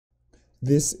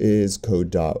This is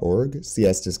code.org,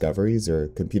 CS Discoveries or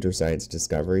Computer Science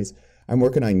Discoveries. I'm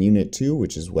working on Unit 2,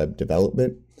 which is Web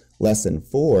Development, Lesson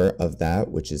 4 of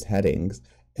that, which is Headings,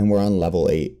 and we're on Level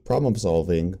 8, Problem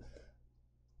Solving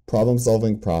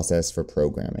Process for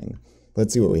Programming.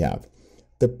 Let's see what we have.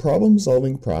 The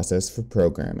problem-solving process for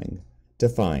programming.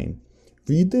 Define.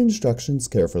 Read the instructions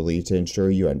carefully to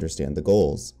ensure you understand the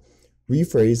goals.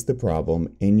 Rephrase the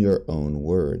problem in your own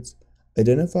words.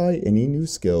 Identify any new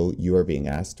skill you are being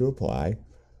asked to apply.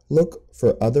 Look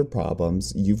for other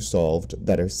problems you've solved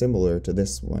that are similar to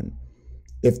this one.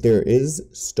 If there is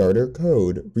starter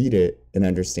code, read it and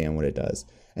understand what it does.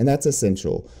 And that's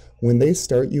essential. When they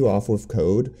start you off with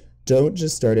code, don't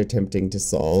just start attempting to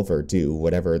solve or do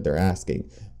whatever they're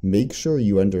asking. Make sure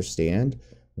you understand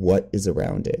what is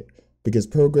around it. Because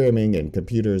programming and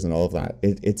computers and all of that,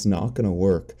 it's not going to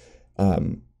work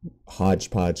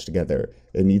hodgepodge together.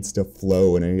 It needs to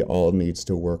flow and it all needs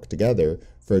to work together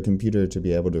for a computer to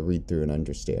be able to read through and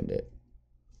understand it.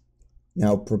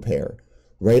 Now prepare.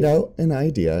 Write out an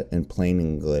idea in plain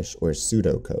English or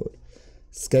pseudocode.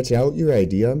 Sketch out your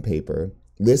idea on paper.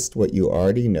 List what you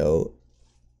already know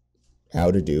how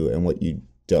to do and what you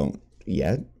don't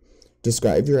yet.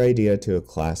 Describe your idea to a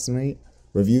classmate.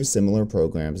 Review similar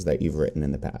programs that you've written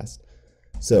in the past.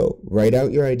 So, write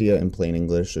out your idea in plain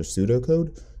English or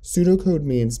pseudocode. Pseudocode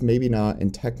means maybe not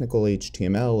in technical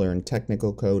HTML or in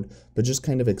technical code, but just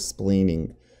kind of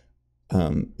explaining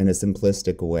in a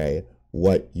simplistic way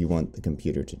what you want the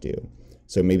computer to do.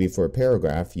 So maybe for a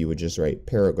paragraph, you would just write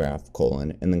paragraph :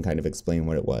 and then kind of explain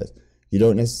what it was. You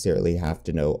don't necessarily have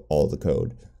to know all the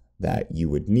code that you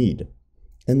would need.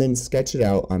 And then sketch it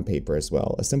out on paper as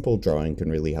well. A simple drawing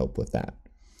can really help with that.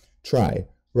 Try.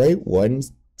 Write one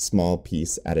small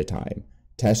piece at a time.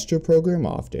 Test your program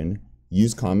often.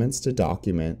 Use comments to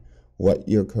document what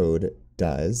your code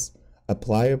does.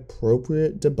 Apply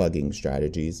appropriate debugging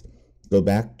strategies. Go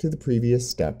back to the previous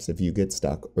steps if you get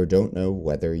stuck or don't know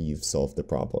whether you've solved the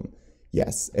problem.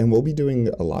 Yes, and we'll be doing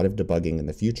a lot of debugging in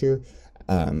the future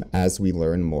as we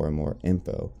learn more and more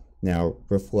info. Now,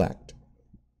 reflect.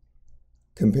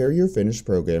 Compare your finished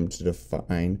program to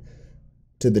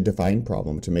the defined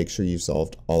problem to make sure you've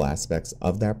solved all aspects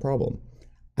of that problem.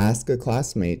 Ask a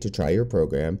classmate to try your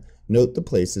program. Note the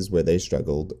places where they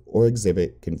struggled or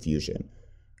exhibit confusion.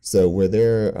 So where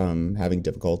they're having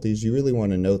difficulties, you really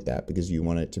want to note that because you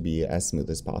want it to be as smooth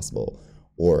as possible.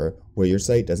 Or where your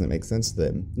site doesn't make sense to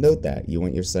them, note that. You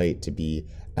want your site to be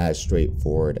as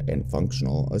straightforward and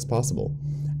functional as possible.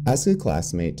 Ask a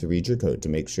classmate to read your code to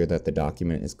make sure that the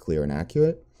document is clear and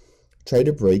accurate. Try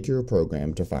to break your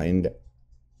program to find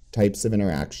types of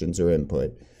interactions or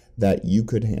input that you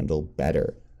could handle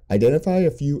better. Identify a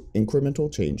few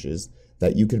incremental changes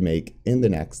that you could make in the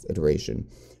next iteration.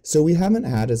 So we haven't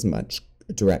had as much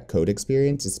direct code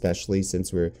experience, especially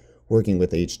since we're working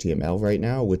with HTML right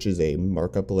now, which is a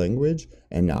markup language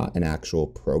and not an actual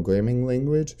programming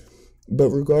language. But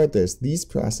regardless, these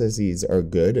processes are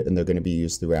good and they're going to be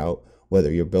used throughout,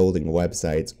 whether you're building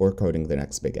websites or coding the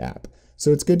next big app.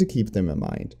 So it's good to keep them in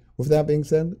mind. With that being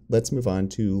said, let's move on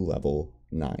to level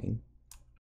 9.